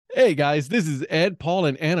Hey guys, this is Ed, Paul,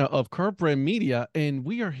 and Anna of Curb Brand Media, and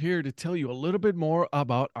we are here to tell you a little bit more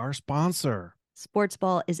about our sponsor.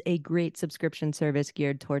 Sportsball is a great subscription service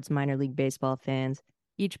geared towards minor league baseball fans.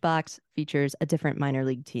 Each box features a different minor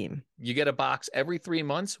league team. You get a box every 3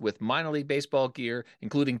 months with minor league baseball gear,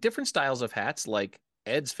 including different styles of hats like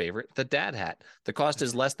Ed's favorite, the dad hat. The cost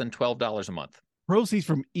is less than $12 a month. Proceeds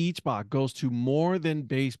from each box goes to More Than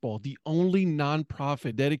Baseball, the only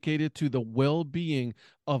nonprofit dedicated to the well-being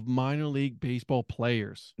of minor league baseball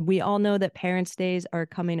players. We all know that Parents' Days are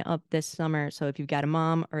coming up this summer, so if you've got a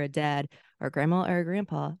mom or a dad or a grandma or a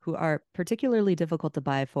grandpa who are particularly difficult to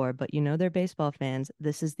buy for, but you know they're baseball fans,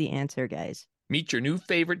 this is the answer, guys. Meet your new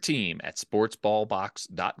favorite team at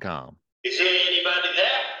sportsballbox.com. Is there anybody there?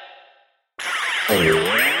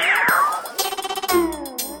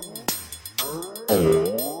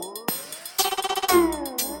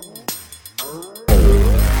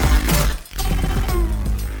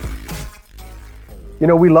 You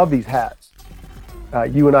know, we love these hats.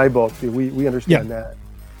 You and I both do. We understand that.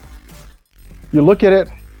 You look at it,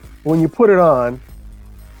 when you put it on,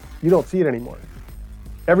 you don't see it anymore.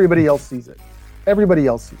 Everybody else sees it. Everybody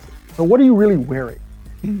else sees it. So what are you really wearing?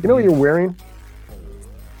 You know what you're wearing?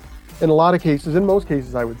 In a lot of cases, in most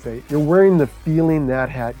cases, I would say, you're wearing the feeling that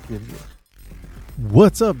hat gives you.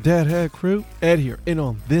 What's up, Dad Hat Crew? Ed here. And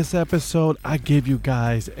on this episode, I give you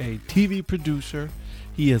guys a TV producer.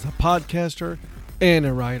 He is a podcaster and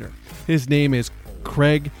a writer. His name is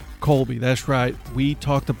Craig Colby. That's right. We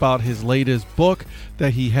talked about his latest book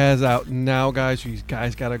that he has out now, guys. You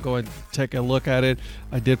guys got to go and take a look at it.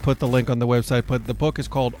 I did put the link on the website, but the book is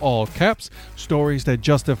called All Caps, Stories That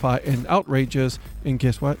Justify an Outrageous, and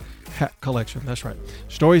guess what? Hat Collection. That's right.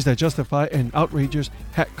 Stories That Justify an Outrageous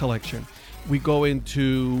Hat Collection. We go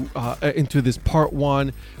into this part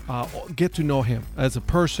one, get to know him as a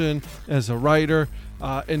person, as a writer,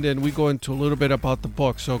 and then we go into a little bit about the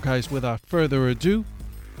book. So, guys, without further ado,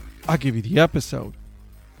 I'll give you the episode.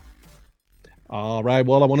 All right.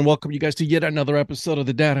 Well, I want to welcome you guys to yet another episode of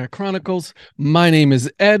the Dad Hat Chronicles. My name is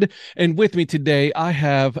Ed, and with me today, I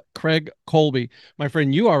have Craig Colby. My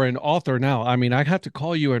friend, you are an author now. I mean, I have to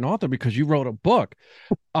call you an author because you wrote a book.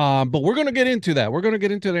 But we're going to get into that. We're going to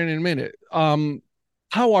get into that in a minute.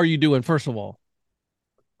 How are you doing, first of all?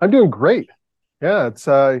 I'm doing great. Yeah,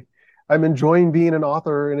 I'm enjoying being an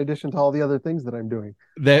author in addition to all the other things that I'm doing.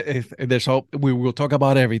 There's hope. We will talk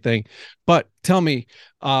about everything. But tell me,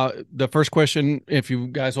 the first question, if you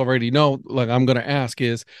guys already know, like I'm going to ask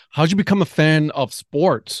is, how'd you become a fan of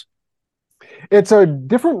sports? It's a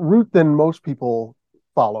different route than most people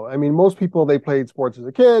follow. I mean, most people, they played sports as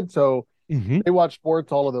a kid, so they watch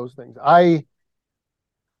sports, all of those things. I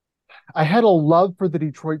had a love for the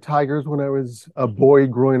Detroit Tigers when I was a boy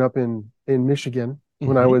growing up in Michigan.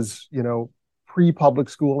 When I was, pre-public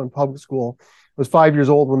school and public school. I was 5 years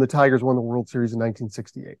old when the Tigers won the World Series in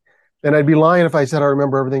 1968. And I'd be lying if I said I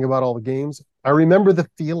remember everything about all the games. I remember the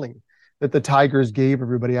feeling that the Tigers gave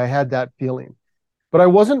everybody. I had that feeling. But I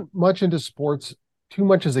wasn't much into sports too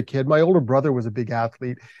much as a kid. My older brother was a big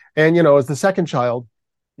athlete. And, as the second child,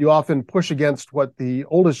 you often push against what the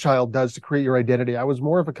oldest child does to create your identity. I was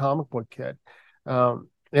more of a comic book kid.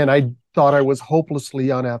 And I thought I was hopelessly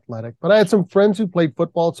unathletic. But I had some friends who played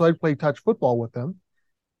football, so I'd play touch football with them.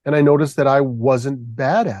 And I noticed that I wasn't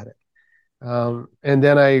bad at it. And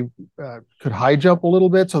then I could high jump a little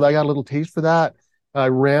bit, so I got a little taste for that. I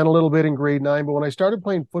ran a little bit in grade 9, but when I started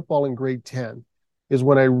playing football in grade 10 is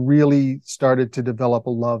when I really started to develop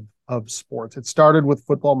a love of sports. It started with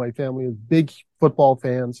football. My family is big football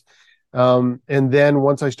fans. And then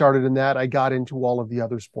once I started in that, I got into all of the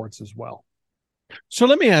other sports as well. So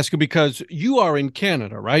let me ask you, because you are in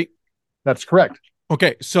Canada, right? That's correct.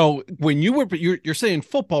 Okay, so when you're saying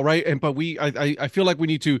football, right? But I feel like we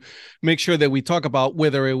need to make sure that we talk about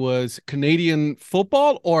whether it was Canadian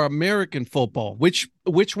football or American football. Which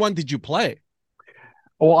one did you play?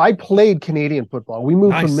 Well, I played Canadian football. We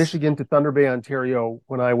moved from Michigan to Thunder Bay, Ontario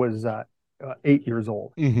when I was 8 years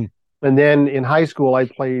old. And then in high school, I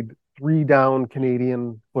played 3-down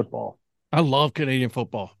Canadian football. I love Canadian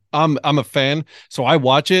football. I'm a fan, so I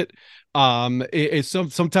watch it. It's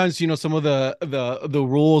sometimes some of the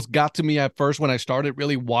rules got to me at first when I started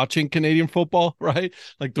really watching Canadian football, right?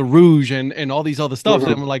 Like the Rouge and all these other stuff.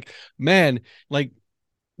 And I'm like, man, like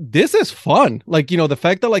this is fun. Like, the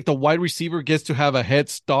fact that like the wide receiver gets to have a head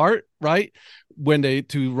start, right? When they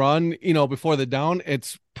to run, before the down,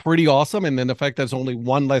 it's pretty awesome. And then the fact that there's only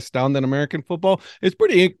one less down than American football, it's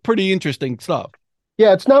pretty interesting stuff.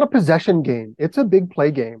 Yeah, it's not a possession game. It's a big play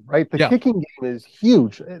game, right? The kicking game is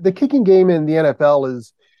huge. The kicking game in the NFL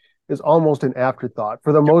is is almost an afterthought.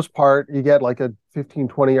 For the most part, you get like a 15,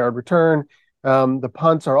 20-yard return. The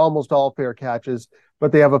punts are almost all fair catches,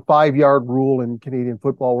 but they have a 5-yard rule in Canadian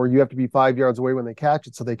football where you have to be 5 yards away when they catch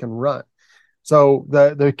it so they can run. So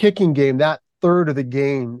the kicking game, that third of the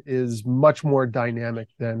game, is much more dynamic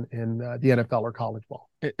than in the NFL or college ball.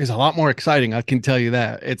 It is a lot more exciting. I can tell you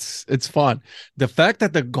that. It's fun. The fact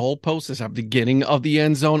that the goalpost is at the beginning of the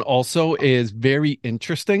end zone also is very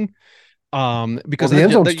interesting. Because the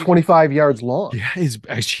end zone's 25 yards long. Yeah, it's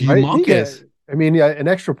humongous. Right? I mean, an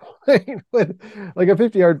extra point would, like a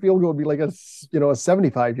 50-yard field goal would be like a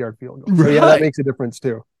 75-yard field goal. So yeah, that makes a difference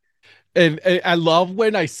too. And I love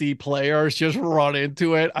when I see players just run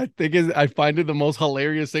into it. I find it the most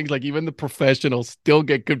hilarious things. Like even the professionals still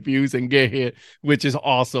get confused and get hit, which is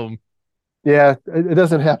awesome. Yeah, it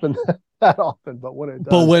doesn't happen that often, but when it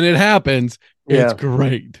does, when it happens, it's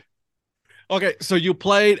great. Okay, so you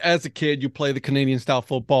played as a kid. You played the Canadian style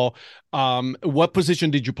football. What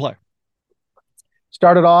position did you play?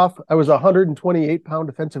 Started off, I was a 128-pound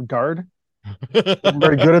defensive guard. I'm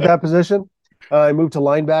very good at that position. I moved to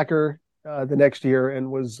linebacker the next year and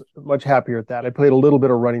was much happier at that. I played a little bit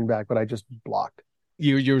of running back, but I just blocked.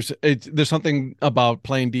 There's something about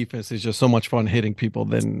playing defense. It's just so much fun hitting people.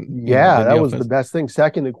 Than that was the best thing.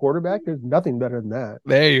 Second to quarterback, there's nothing better than that.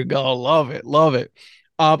 There you go. Love it.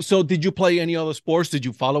 So did you play any other sports? Did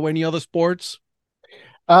you follow any other sports?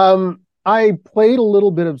 I played a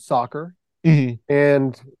little bit of soccer. Mm-hmm.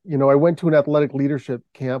 And, I went to an athletic leadership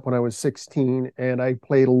camp when I was 16, and I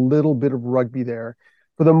played a little bit of rugby there.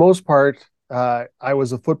 For the most part, I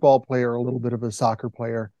was a football player, a little bit of a soccer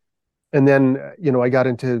player. And then, I got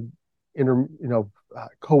into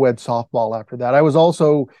co-ed softball after that. I was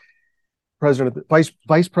also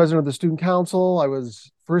vice president of the student council. I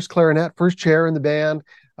was first clarinet, first chair in the band.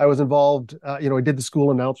 I was involved, I did the school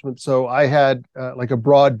announcement. So I had like a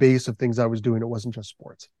broad base of things I was doing. It wasn't just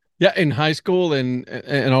sports. Yeah, in high school and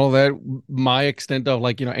all of that, my extent of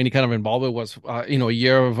any kind of involvement was a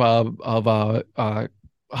year of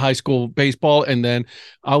high school baseball, and then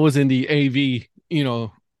I was in the AV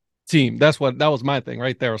team. That was my thing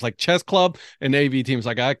right there. It was like chess club and AV teams.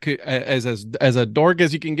 Like I could as a dork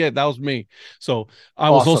as you can get. That was me. So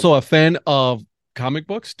I was also a fan of comic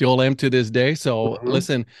books. Still am to this day. So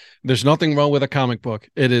listen, there's nothing wrong with a comic book.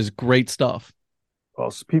 It is great stuff.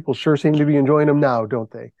 Well, people sure seem to be enjoying them now, don't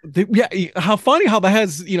they? Yeah. How funny how that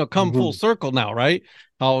has, come full circle now, right?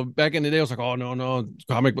 How back in the day, I was like, oh, no,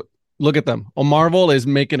 comic book. Look at them. Oh, Marvel is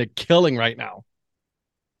making a killing right now.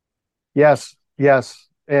 Yes.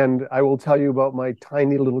 And I will tell you about my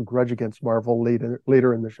tiny little grudge against Marvel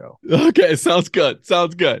later in the show. Okay. Sounds good.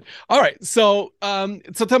 All right. So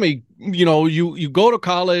tell me, you go to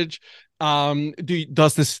college.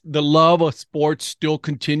 Does the love of sports still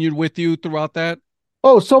continue with you throughout that?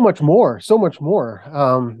 Oh, so much more.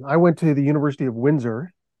 I went to the University of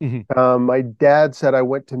Windsor. Mm-hmm. My dad said I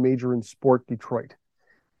went to major in sport Detroit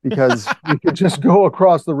because you could just go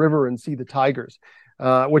across the river and see the Tigers,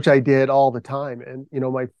 which I did all the time. And,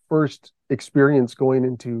 my first experience going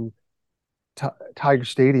into Tiger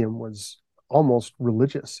Stadium was almost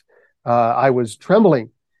religious. I was trembling.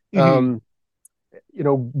 Mm-hmm.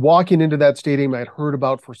 Walking into that stadium I'd heard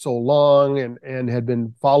about for so long and had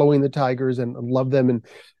been following the Tigers and loved them, and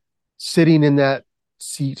sitting in that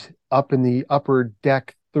seat up in the upper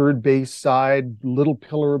deck, third base side, little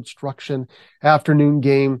pillar obstruction, afternoon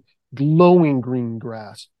game, glowing green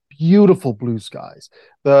grass, beautiful blue skies,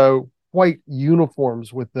 the white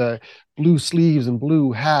uniforms with the blue sleeves and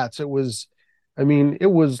blue hats. It was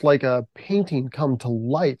like a painting come to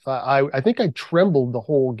life. I think I trembled the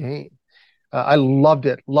whole game. I loved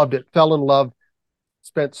it, fell in love,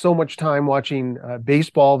 spent so much time watching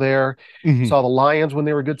baseball there. Mm-hmm. Saw the Lions when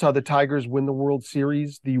they were good, saw the Tigers win the World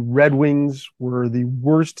Series. The Red Wings were the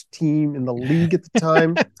worst team in the league at the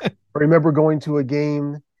time. I remember going to a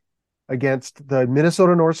game against the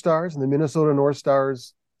Minnesota North Stars, and the Minnesota North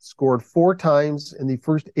Stars scored 4 times in the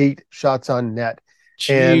first 8 shots on net.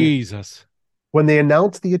 Jesus. And when they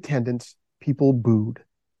announced the attendance, people booed.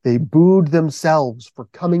 They booed themselves for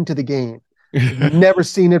coming to the game. Never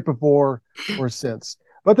seen it before or since,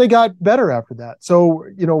 but they got better after that. So,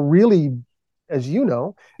 really, as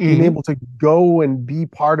being able to go and be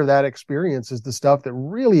part of that experience is the stuff that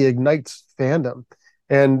really ignites fandom.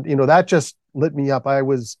 And, that just lit me up.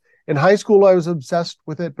 In high school, I was obsessed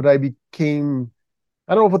with it, but I don't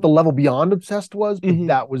know what the level beyond obsessed was, but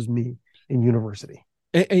that was me in university.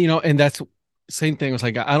 And that's same thing. It's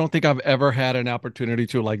like, I don't think I've ever had an opportunity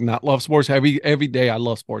to not love sports. Every day I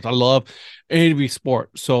love sports. I love every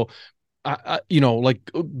sport. So,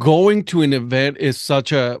 going to an event is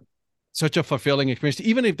such a such a fulfilling experience,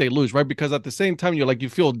 even if they lose, right? Because at the same time, you're like, you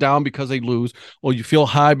feel down because they lose, or you feel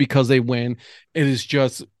high because they win. It is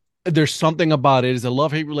just, there's something about it. It's a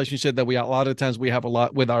love-hate relationship that a lot of times we have a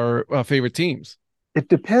lot with our favorite teams. It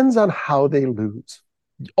depends on how they lose.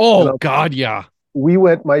 Oh, God, yeah.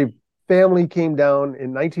 My family came down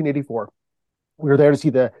in 1984. We were there to see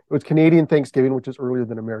it was Canadian Thanksgiving, which is earlier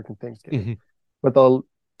than American Thanksgiving. Mm-hmm. But the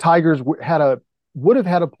Tigers would have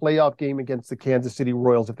had a playoff game against the Kansas City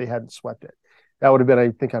Royals if they hadn't swept it. That would have been, I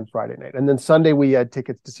think, on Friday night. And then Sunday, we had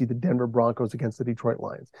tickets to see the Denver Broncos against the Detroit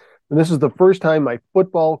Lions. And this is the first time my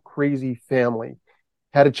football crazy family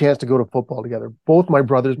had a chance to go to football together. Both my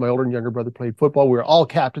brothers, my older and younger brother, played football. We were all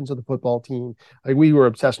captains of the football team. We were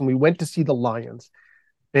obsessed, and we went to see the Lions.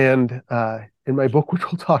 And in my book, which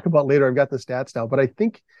we'll talk about later, I've got the stats now, but I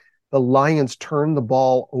think the Lions turned the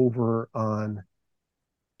ball over on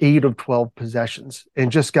 8 of 12 possessions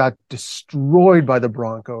and just got destroyed by the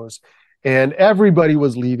Broncos. And everybody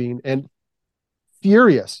was leaving and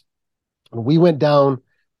furious. And we went down,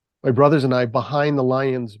 my brothers and I, behind the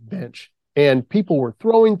Lions bench, and people were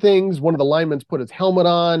throwing things. One of the linemen put his helmet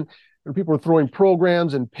on, and people were throwing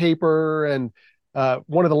programs and paper. And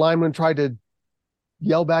one of the linemen tried to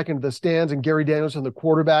yell back into the stands, and Gary Danielson, the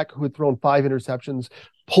quarterback who had thrown 5 interceptions,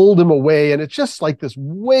 pulled him away. And it's just like this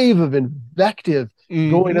wave of invective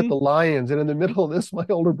going at the Lions. And in the middle of this, my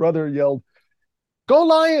older brother yelled, "Go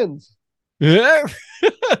Lions!" Yeah.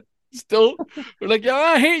 Still, we're like, yeah,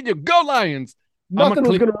 I hate you. Go Lions. Nothing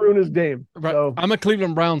was going to ruin his game. Right. So, I'm a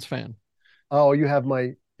Cleveland Browns fan. Oh, you have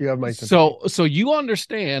my so you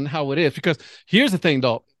understand how it is, because here's the thing,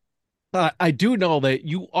 though. I do know that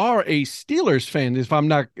you are a Steelers fan, if I'm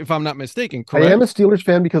not mistaken, correct? I am a Steelers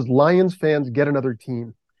fan because Lions fans get another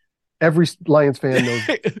team. Every Lions fan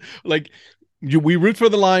knows. Like, we root for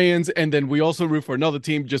the Lions, and then we also root for another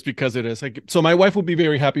team just because it is. Like, so my wife will be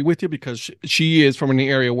very happy with you, because she is from an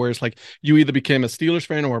area where it's like you either became a Steelers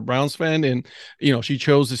fan or a Browns fan, and she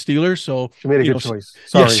chose the Steelers. So she made a good choice.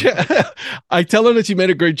 Sorry. Yeah, I tell her that she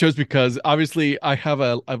made a great choice, because obviously I have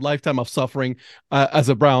a lifetime of suffering as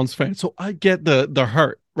a Browns fan, so I get the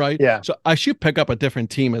hurt, right? Yeah. So I should pick up a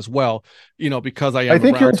different team as well, because I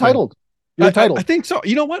think you're entitled. You're entitled. I think so.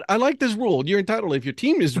 You know what? I like this rule. You're entitled. If your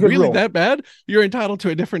team is really that bad, you're entitled to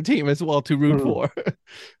a different team as well to root for.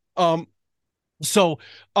 So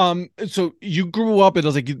you grew up, and I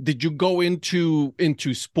was like, did you go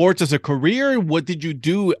into sports as a career? What did you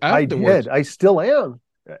do afterwards? I did. I still am,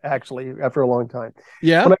 actually, after a long time.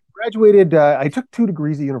 Yeah. When I graduated, I took 2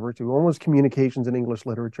 degrees at university. One was communications and English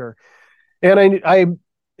literature. And I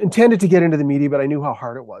intended to get into the media, but I knew how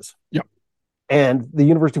hard it was. Yeah. And the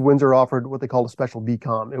University of Windsor offered what they called a special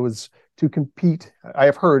BCom. It was to compete. I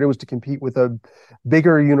have heard it was to compete with a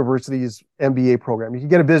bigger university's MBA program. You could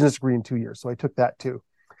get a business degree in 2 years. So I took that too.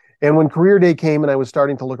 And when career day came and I was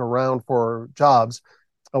starting to look around for jobs,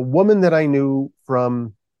 a woman that I knew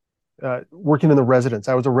from working in the residence,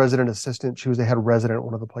 I was a resident assistant. She was a head resident at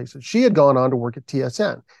one of the places. She had gone on to work at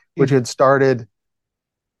TSN, which had started,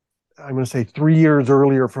 I'm going to say 3 years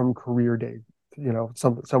earlier from career day,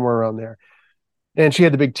 somewhere around there. And she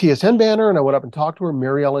had the big TSN banner, and I went up and talked to her,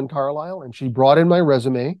 Mary Ellen Carlisle, and she brought in my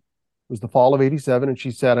resume. It was the fall of '87, and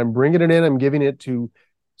she said, "I'm bringing it in. I'm giving it to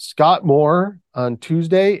Scott Moore on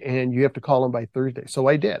Tuesday, and you have to call him by Thursday." So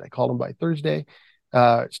I did. I called him by Thursday,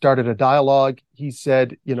 started a dialogue. He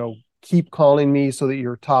said, "Keep calling me so that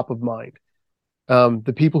you're top of mind.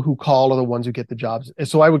 The people who call are the ones who get the jobs." And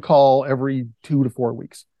so I would call every 2 to 4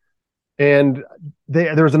 weeks. And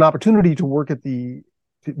there was an opportunity to work at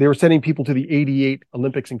they were sending people to the '88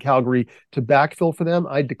 Olympics in Calgary to backfill for them.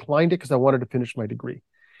 I declined it because I wanted to finish my degree.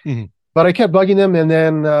 Mm-hmm. But I kept bugging them. And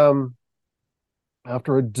then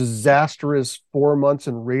after a disastrous 4 months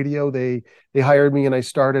in radio, they hired me, and I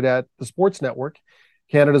started at the Sports Network,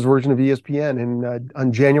 Canada's version of ESPN,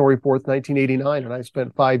 on January 4th, 1989. And I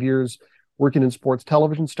spent 5 years working in sports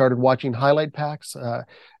television, started watching highlight packs.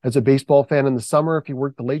 As a baseball fan in the summer, if you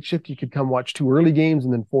worked the late shift, you could come watch 2 early games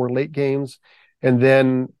and then 4 late games. And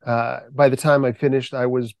then by the time I finished, I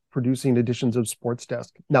was producing editions of Sports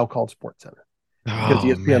Desk, now called Sports Center, because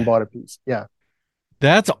ESPN bought a piece. Yeah.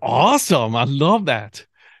 That's awesome. I love that.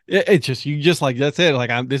 It's just, you just like, that's it.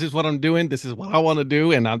 Like, this is what I'm doing. This is what I want to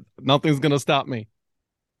do. And nothing's going to stop me.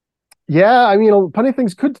 Yeah. I mean, plenty of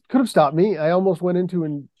things could have stopped me. I almost went into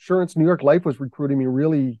insurance. New York Life was recruiting me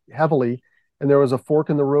really heavily. And there was a fork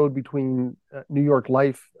in the road between New York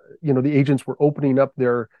Life. The agents were opening up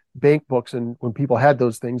their bank books, and when people had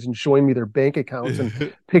those things, and showing me their bank accounts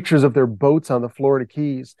and pictures of their boats on the Florida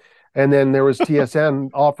Keys. And then there was TSN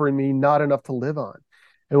offering me not enough to live on.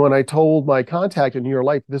 And when I told my contact in New York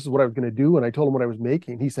Life, this is what I was going to do, and I told him what I was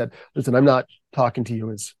making, he said, listen, I'm not talking to you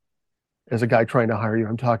as a guy trying to hire you.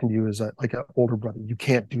 I'm talking to you as like an older brother. You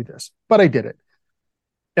can't do this. But I did it.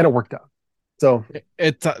 And it worked out. So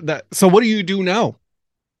so what do you do now?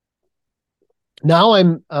 Now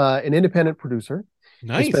I'm an independent producer.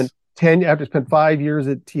 Nice. After spent 5 years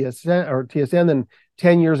at TSN, then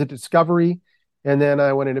 10 years at Discovery. And then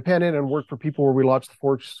I went independent and worked for people where we launched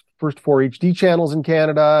the first 4 HD channels in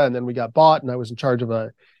Canada. And then we got bought, and I was in charge of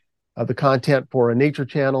the content for a nature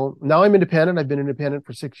channel. Now I'm independent. I've been independent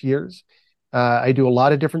for 6 years. I do a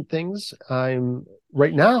lot of different things. I'm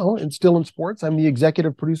right now, and still in sports, I'm the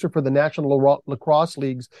executive producer for the National Lacrosse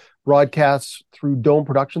League's broadcasts through Dome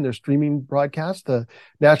Production, their streaming broadcast. The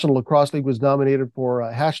National Lacrosse League was nominated for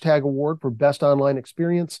a hashtag award for best online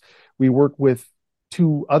experience. We work with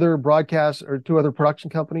two other production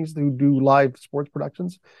companies who do live sports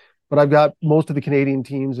productions, but I've got most of the Canadian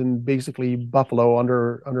teams in basically Buffalo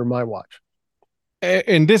under my watch.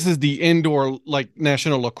 And this is the indoor, like,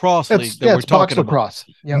 National Lacrosse League that we're talking about. Lacrosse.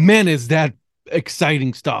 Yep. Man, is that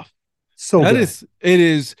exciting stuff. So that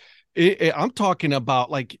good. I'm talking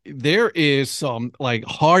about, like, there is some, like,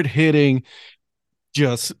 hard-hitting,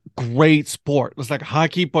 just great sport. It's like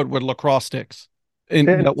hockey, but with lacrosse sticks.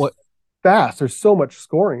 And what fast. There's so much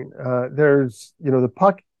scoring. There's, the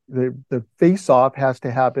puck, the face-off has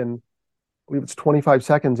to happen, I believe it's 25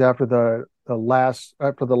 seconds after the last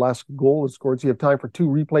goal is scored. So you have time for 2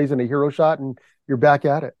 replays and a hero shot, and you're back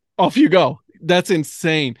at it. Off you go. That's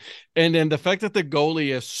insane. And then the fact that the goalie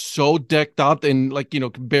is so decked out and, like, can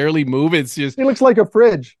barely move, it's just, he looks like a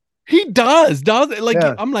fridge. He does like,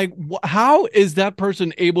 yeah. I'm like, how is that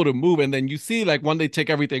person able to move? And then you see, like, when they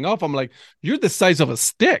take everything off, I'm like, you're the size of a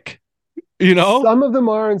stick, Some of them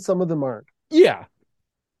are and some of them aren't. Yeah,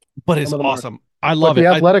 but it's awesome. I love it. The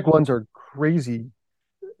athletic ones are crazy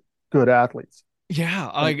good athletes.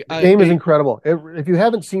 Yeah, the game is incredible. If you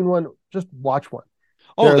haven't seen one, just watch one.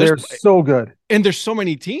 Oh, they're so good. And there's so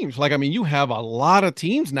many teams. Like, I mean, you have a lot of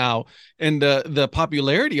teams now, and the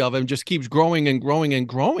popularity of them just keeps growing and growing and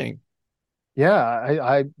growing. Yeah,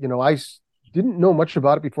 I didn't know much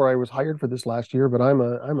about it before I was hired for this last year, but I'm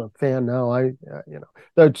a fan now.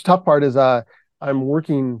 The tough part is I'm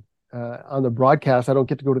working on the broadcast. I don't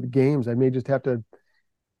get to go to the games. I may just have to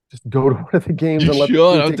go to one of the games and let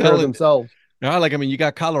them take care of themselves. Yeah, like, I mean, you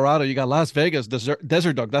got Colorado, you got Las Vegas,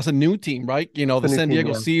 Desert Duck. That's a new team, right? The San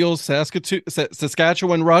Diego Seals,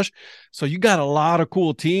 Saskatchewan Rush. So you got a lot of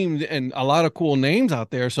cool teams and a lot of cool names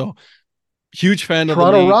out there. So huge fan of the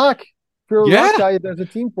league. Toronto Rock. If you're a Rock guy, there's a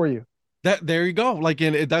team for you. There you go. Like,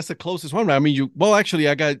 and that's the closest one. I mean, actually,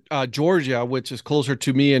 I got Georgia, which is closer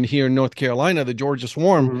to me, and here in North Carolina, the Georgia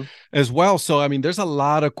Swarm as well. So, I mean, there's a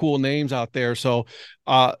lot of cool names out there. So,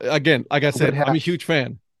 again, like I said, I'm a huge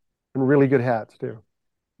fan. And really good hats too.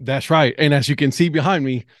 That's right. And as you can see behind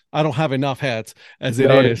me, I don't have enough hats as it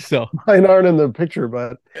is. So mine aren't in the picture,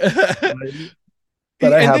 but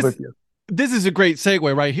I have with you. This is a great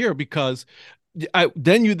segue right here, because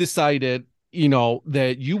then you decided,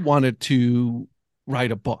 that you wanted to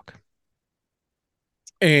write a book.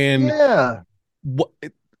 And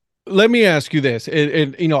let me ask you this.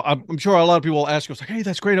 And I'm sure a lot of people will ask you, like, hey,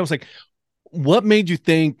 that's great. I was like, what made you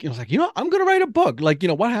think, I'm going to write a book? Like,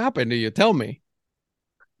 what happened to you? Tell me.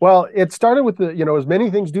 Well, it started with as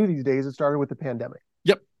many things do these days, it started with the pandemic.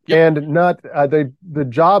 Yep. And not the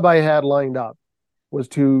job I had lined up was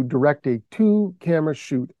to direct a 2-camera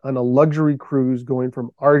shoot on a luxury cruise going from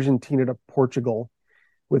Argentina to Portugal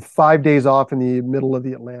with 5 days off in the middle of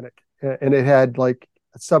the Atlantic. And it had, like,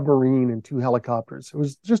 a submarine and 2 helicopters. It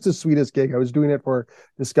was just the sweetest gig. I was doing it for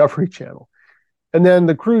Discovery Channel. And then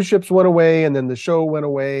the cruise ships went away, and then the show went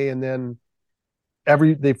away, and then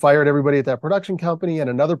they fired everybody at that production company, and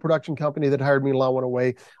another production company that hired me went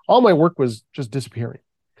away. All my work was just disappearing.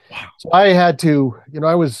 Wow. So I had to,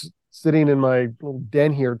 I was sitting in my little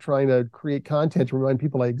den here trying to create content to remind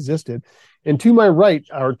people I existed. And to my right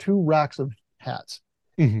are 2 racks of hats.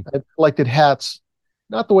 Mm-hmm. I've collected hats,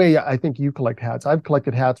 not the way I think you collect hats. I've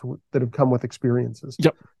collected hats that have come with experiences.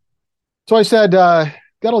 Yep. So I said, got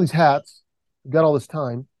all these hats. I've got all this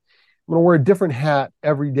time. I'm going to wear a different hat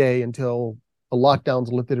every day until the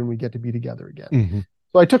lockdown's lifted and we get to be together again. Mm-hmm.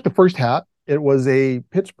 So I took the first hat. It was a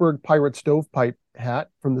Pittsburgh Pirate stovepipe hat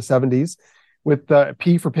from the 70s with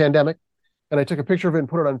P for pandemic. And I took a picture of it and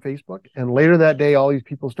put it on Facebook. And later that day, all these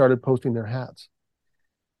people started posting their hats.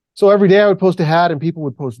 So every day I would post a hat and people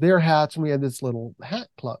would post their hats. And we had this little hat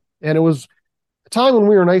club. And it was time when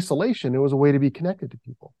we were in isolation, it was a way to be connected to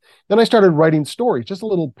people. Then I started writing stories, just a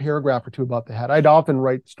little paragraph or two about the hat. I'd often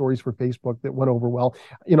write stories for Facebook that went over well.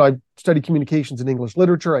 I studied communications and English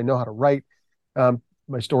literature. I know how to write.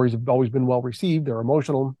 My stories have always been well received. They're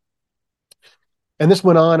emotional. And this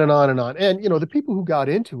went on and on and on. And, the people who got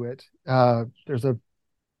into it, there's a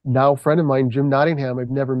now friend of mine, Jim Nottingham. I've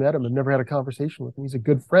never met him. I've never had a conversation with him. He's a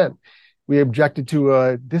good friend. We objected to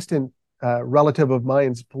a distant relative of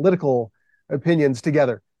mine's political opinions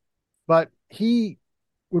together. But he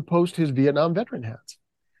would post his Vietnam veteran hats.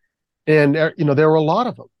 And, there were a lot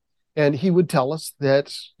of them. And he would tell us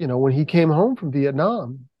that, when he came home from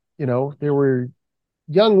Vietnam, there were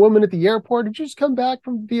young women at the airport who just come back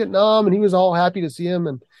from Vietnam, and he was all happy to see him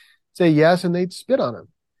and say yes, and they'd spit on him.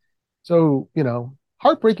 So,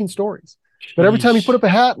 heartbreaking stories. But every time he put up a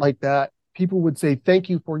hat like that, people would say, thank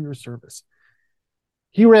you for your service.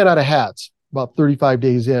 He ran out of hats about 35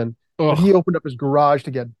 days in. But he opened up his garage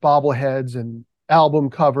to get bobbleheads and album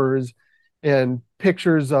covers and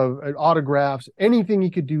pictures of autographs, anything he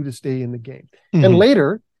could do to stay in the game. Mm-hmm. And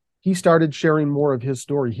later, he started sharing more of his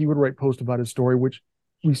story. He would write posts about his story, which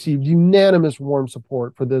received unanimous warm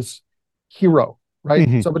support for this hero, right?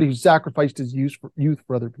 Mm-hmm. Somebody who sacrificed his youth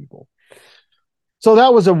for other people. So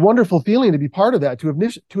that was a wonderful feeling to be part of that, to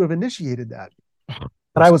have initiated that.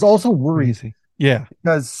 But I was also worried. Crazy. Yeah.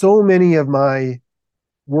 Because so many of my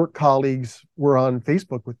work colleagues were on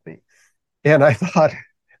Facebook with me. And I thought,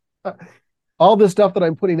 all this stuff that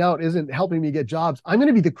I'm putting out isn't helping me get jobs. I'm going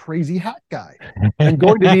to be the crazy hat guy. I'm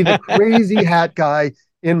going to be the crazy hat guy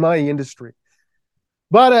in my industry.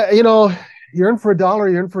 But, you're in for a dollar,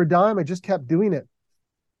 you're in for a dime. I just kept doing it.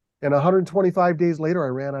 And 125 days later, I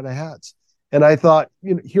ran out of hats. And I thought,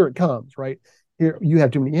 here it comes, right? Here, you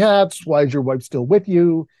have too many hats. Why is your wife still with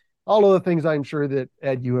you? All of the things I'm sure that,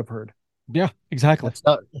 Ed, you have heard. Yeah, exactly.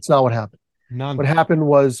 That's not what happened. None. What happened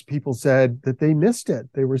was people said that they missed it.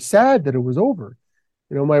 They were sad that it was over.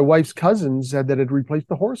 My wife's cousin said that it replaced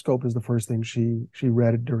the horoscope as the first thing she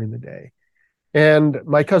read during the day. And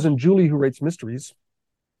my cousin Julie, who writes mysteries,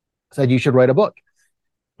 said, you should write a book.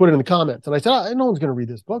 Put it in the comments. And I said, no one's going to read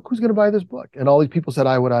this book. Who's going to buy this book? And all these people said,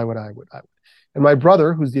 I would. And my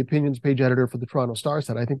brother, who's the opinions page editor for the Toronto Star,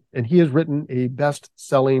 said, I think, and he has written a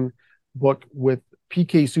best-selling book with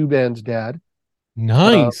PK Subban's dad.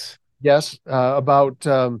 Nice. Yes, about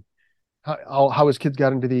how his kids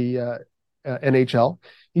got into the NHL.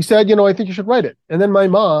 He said, I think you should write it. And then my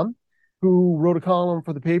mom, who wrote a column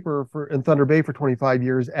for the paper in Thunder Bay for 25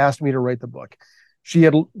 years, asked me to write the book. She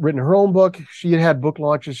had written her own book. She had book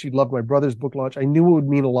launches. She loved my brother's book launch. I knew it would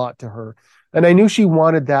mean a lot to her. And I knew she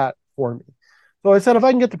wanted that for me. So I said, if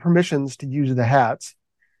I can get the permissions to use the hats,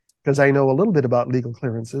 because I know a little bit about legal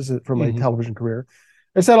clearances from my television career,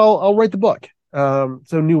 I said, I'll write the book. So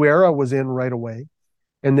New Era was in right away.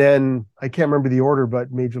 And then I can't remember the order,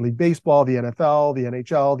 but Major League Baseball, the NFL, the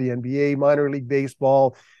NHL, the NBA, Minor League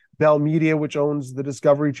Baseball, Bell Media, which owns the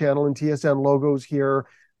Discovery Channel and TSN logos here,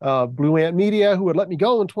 Blue Ant Media, who had let me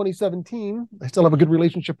go in 2017. I still have a good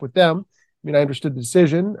relationship with them. I mean, I understood the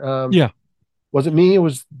decision. Wasn't me. It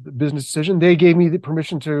was the business decision. They gave me the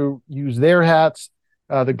permission to use their hats.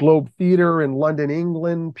 The Globe Theatre in London,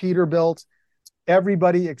 England, Peterbilt,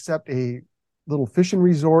 everybody except a little fishing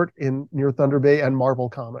resort near Thunder Bay and Marvel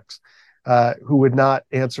Comics, who would not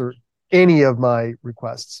answer any of my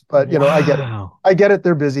requests. But, wow. I get it.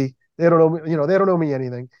 They're busy. They don't know me, they don't know me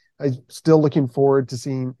anything. I'm still looking forward to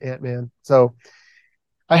seeing Ant-Man. So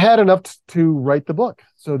I had enough to write the book.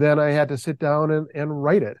 So then I had to sit down and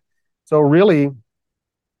write it. So really,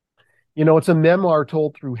 it's a memoir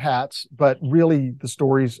told through hats, but really the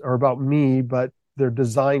stories are about me, but they're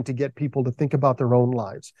designed to get people to think about their own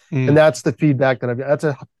lives. And that's the feedback that I've got.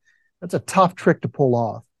 That's a tough trick to pull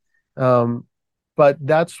off. But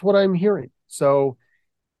that's what I'm hearing. So,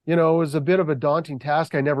 it was a bit of a daunting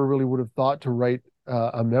task. I never really would have thought to write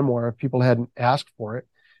a memoir if people hadn't asked for it.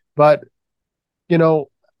 But,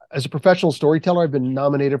 as a professional storyteller, I've been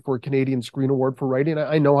nominated for a Canadian Screen Award for writing.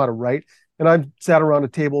 I know how to write, and I've sat around a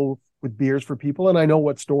table with beers for people, and I know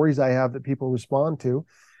what stories I have that people respond to.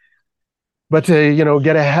 But to,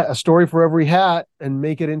 get a story for every hat and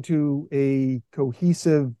make it into a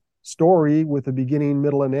cohesive story with a beginning,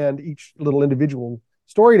 middle, and end, each little individual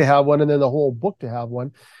story to have one, and then the whole book to have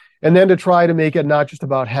one, and then to try to make it not just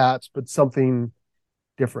about hats, but something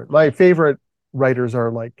different. My favorite writers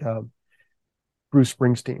are like Bruce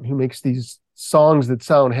Springsteen, who makes these songs that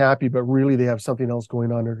sound happy, but really they have something else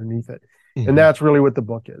going on underneath it. And that's really what the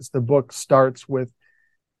book is. The book starts with,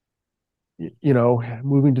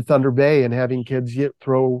 moving to Thunder Bay and having kids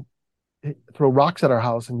throw rocks at our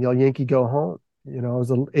house and yell, Yankee, go home. You know, I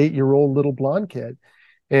was an 8-year-old little blonde kid,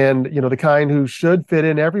 and you know, the kind who should fit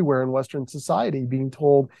in everywhere in Western society, being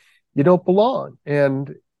told you don't belong.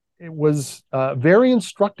 And it was very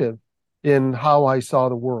instructive in how I saw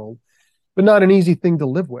the world, but not an easy thing to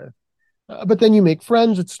live with. But then you make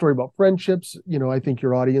friends. It's a story about friendships. You know, I think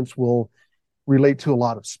your audience will relate to a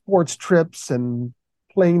lot of sports trips and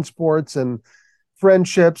playing sports and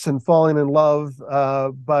friendships and falling in love.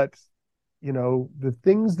 But, you know, the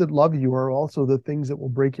things that love you are also the things that will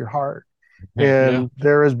break your heart. And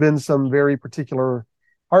there has been some very particular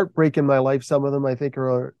heartbreak in my life. Some of them I think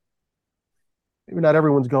are, maybe not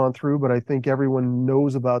everyone's gone through, but I think everyone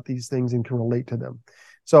knows about these things and can relate to them.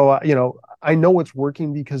 So, you know, I know it's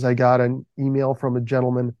working because I got an email from a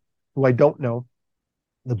gentleman who I don't know.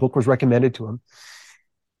 The book was recommended to him.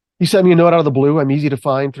 He sent me a note out of the blue. I'm easy to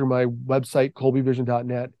find through my website,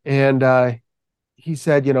 colbyvision.net. And he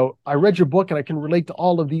said, you know, I read your book and I can relate to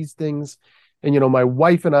all of these things. And, you know, my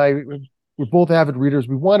wife and I, we're both avid readers.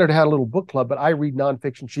 We wanted to have a little book club, but I read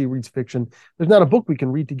nonfiction. She reads fiction. There's not a book we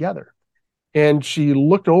can read together. And she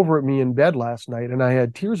looked over at me in bed last night and I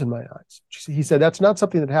had tears in my eyes. He said, that's not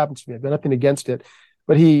something that happens to me. I've got nothing against it.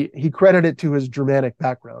 But he credited it to his Germanic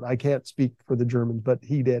background. I can't speak for the Germans, but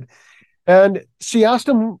he did. And she asked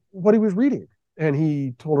him what he was reading. And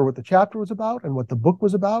he told her what the chapter was about and what the book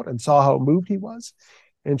was about and saw how moved he was.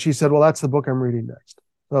 And she said, well, that's the book I'm reading next.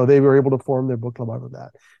 So they were able to form their book club out of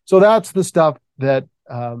that. So that's the stuff that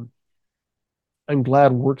I'm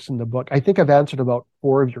glad works in the book. I think I've answered about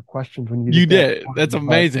 4 of your questions when you did. That's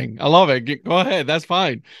amazing. I love it. Go ahead. That's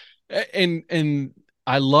fine. And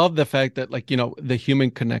I love the fact that, like, you know, the human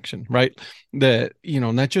connection, right? That, you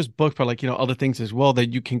know, not just books, but like, you know, other things as well,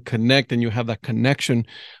 that you can connect and you have that connection,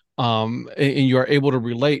 and you are able to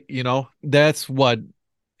relate. You know, that's what,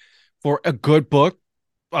 for a good book,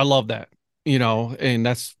 I love that, you know, and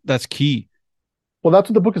that's key. Well, that's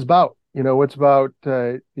what the book is about. You know, it's about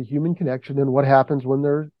the human connection and what happens when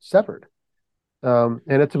they're severed. And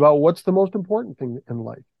it's about what's the most important thing in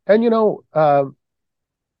life. And, you know,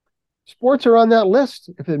 sports are on that list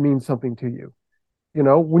if it means something to you. You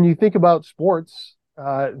know, when you think about sports,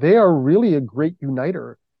 they are really a great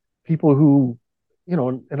uniter. People who, you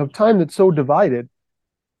know, in a time that's so divided,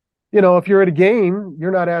 you know, if you're at a game,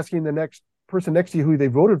 you're not asking the next person next to you who they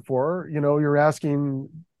voted for. You know, you're asking,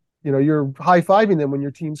 you know, you're high-fiving them when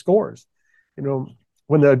your team scores. You know,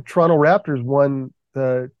 when the Toronto Raptors won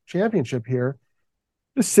the championship here,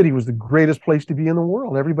 this city was the greatest place to be in the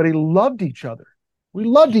world. Everybody loved each other. We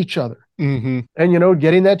loved each other. Mm-hmm. And, you know,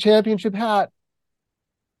 getting that championship hat,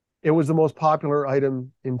 it was the most popular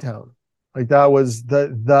item in town. Like, that was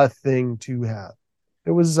the thing to have.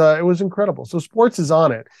 It was incredible. So sports is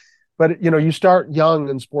on it. But, you know, you start young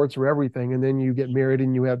and sports are everything. And then you get married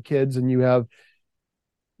and you have kids and you have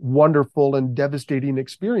wonderful and devastating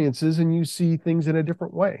experiences and you see things in a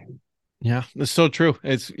different way. Yeah, it's so true.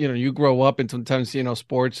 It's, you know, you grow up and sometimes, you know,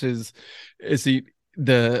 sports is the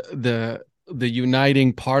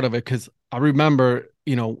uniting part of it. Cause I remember,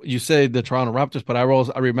 you know, you say the Toronto Raptors, but I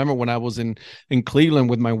remember when I was in Cleveland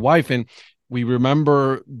with my wife, and we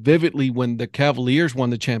remember vividly when the Cavaliers won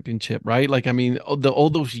the championship, right? Like, I mean, all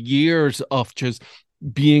those years of just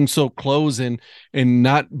being so close and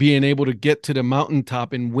not being able to get to the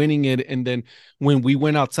mountaintop and winning it. And then when we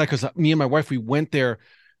went outside, because me and my wife, we went there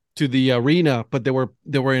to the arena, but they were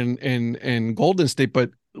in Golden State, but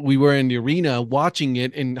we were in the arena watching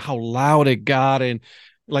it and how loud it got. And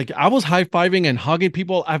like, I was high-fiving and hugging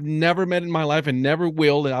people I've never met in my life and never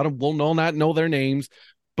will. And I will not know their names,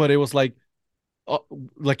 but it was like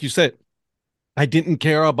you said, I didn't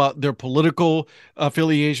care about their political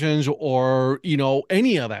affiliations or, you know,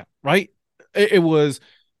 any of that, right? It was,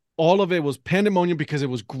 all of it was pandemonium because it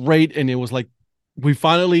was great. And it was like, we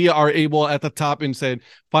finally are able at the top and said,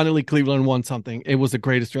 finally, Cleveland won something. It was the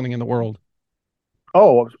greatest feeling in the world.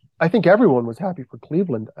 Oh, I think everyone was happy for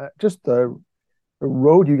Cleveland. Just the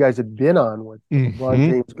road you guys had been on with LeBron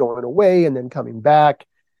James going away and then coming back.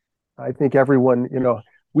 I think everyone, you know,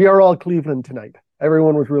 we are all Cleveland tonight.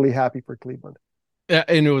 Everyone was really happy for Cleveland. Yeah,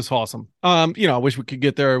 and it was awesome. You know, I wish we could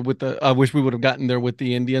get there I wish we would have gotten there with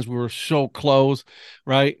the Indians. We were so close,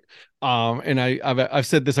 right? And I've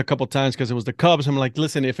said this a couple of times because it was the Cubs. I'm like,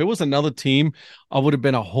 listen, if it was another team, it would have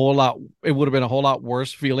been a whole lot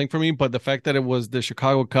worse feeling for me. But the fact that it was the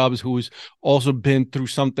Chicago Cubs, who's also been through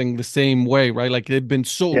something the same way, right? Like, they've been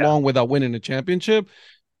so long without winning a championship.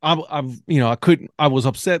 I was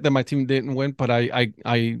upset that my team didn't win, but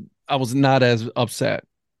I was not as upset.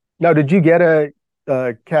 Now, did you get a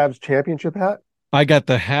Cavs championship hat? I got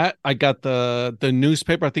the hat. I got the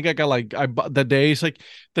newspaper. I think I got I bought the days, like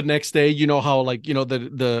the next day, you know how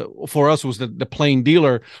the for us was the plain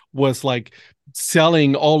dealer was like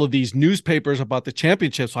selling all of these newspapers about the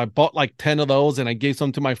championship. So I bought like 10 of those and I gave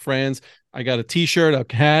some to my friends. I got a t-shirt,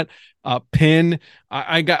 a hat, a pin.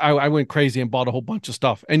 I went crazy and bought a whole bunch of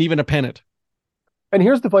stuff and even a pennant. And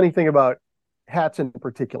here's the funny thing about hats in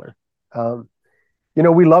particular.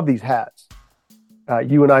 We love these hats.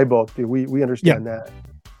 You and I both do. We understand that.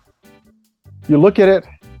 You look at it,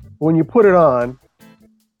 when you put it on,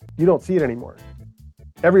 you don't see it anymore.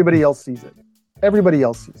 Everybody else sees it.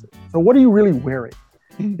 So what are you really wearing?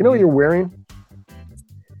 You know what you're wearing?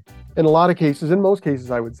 In a lot of cases, in most cases,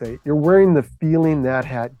 I would say, you're wearing the feeling that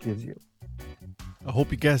hat gives you. I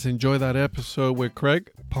hope you guys enjoy that episode with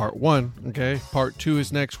Craig, part 1. Okay, part 2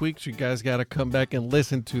 is next week, so you guys got to come back and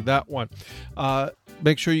listen to that one.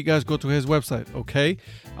 Make sure you guys go to his website. Okay,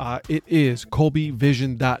 it is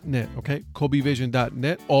colbyvision.net. Okay,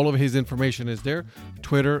 colbyvision.net. All of his information is there: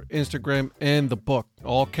 Twitter, Instagram, and the book,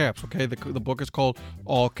 all caps. Okay, the book is called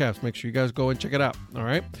All Caps. Make sure you guys go and check it out. All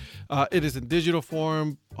right, it is in digital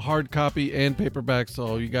form, hard copy, and paperback,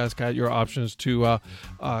 so you guys got your options to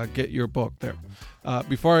get your book there.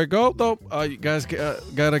 Before I go, though, you guys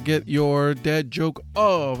gotta get your dad joke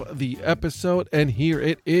of the episode, and here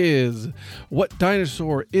it is. What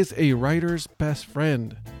dinosaur is a writer's best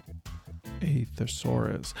friend? A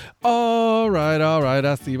thesaurus. All right,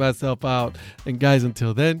 I'll see myself out. And guys,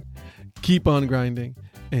 until then, keep on grinding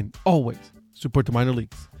and always support the minor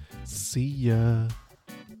leagues. See ya.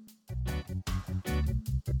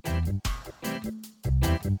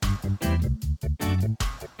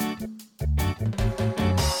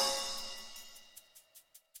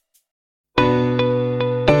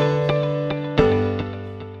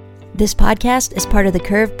 This podcast is part of the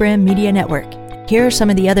Curved Brim Media Network. Here are some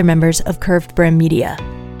of the other members of Curved Brim Media.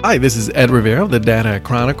 Hi, this is Ed Rivera of the Dad Hat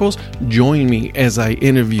Chronicles. Join me as I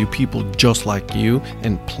interview people just like you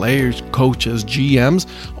and players, coaches, GMs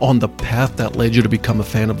on the path that led you to become a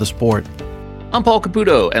fan of the sport. I'm Paul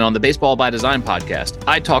Caputo, and on the Baseball by Design podcast,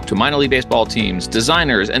 I talk to minor league baseball teams,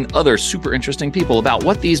 designers, and other super interesting people about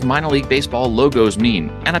what these minor league baseball logos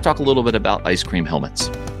mean. And I talk a little bit about ice cream helmets.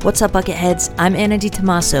 What's up, Bucketheads? I'm Anna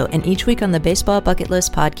DiTomaso, and each week on the Baseball Bucket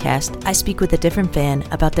List podcast, I speak with a different fan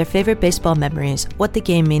about their favorite baseball memories, what the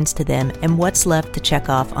game means to them, and what's left to check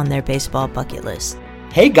off on their baseball bucket list.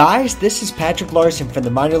 Hey guys, this is Patrick Larson from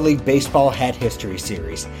the Minor League Baseball Hat History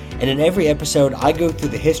Series, and in every episode I go through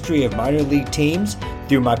the history of minor league teams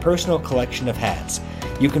through my personal collection of hats.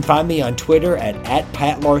 You can find me on Twitter at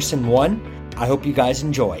PatLarson1. I hope you guys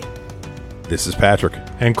enjoy. This is Patrick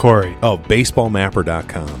and Corey of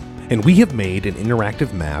BaseballMapper.com, and we have made an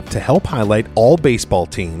interactive map to help highlight all baseball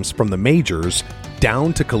teams from the majors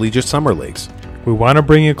down to collegiate summer leagues. We want to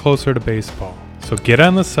bring you closer to baseball. So get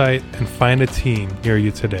on the site and find a team near you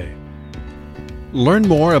today. Learn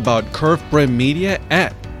more about Curved Brim Media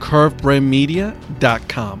at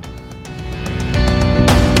curvedbrimmedia.com.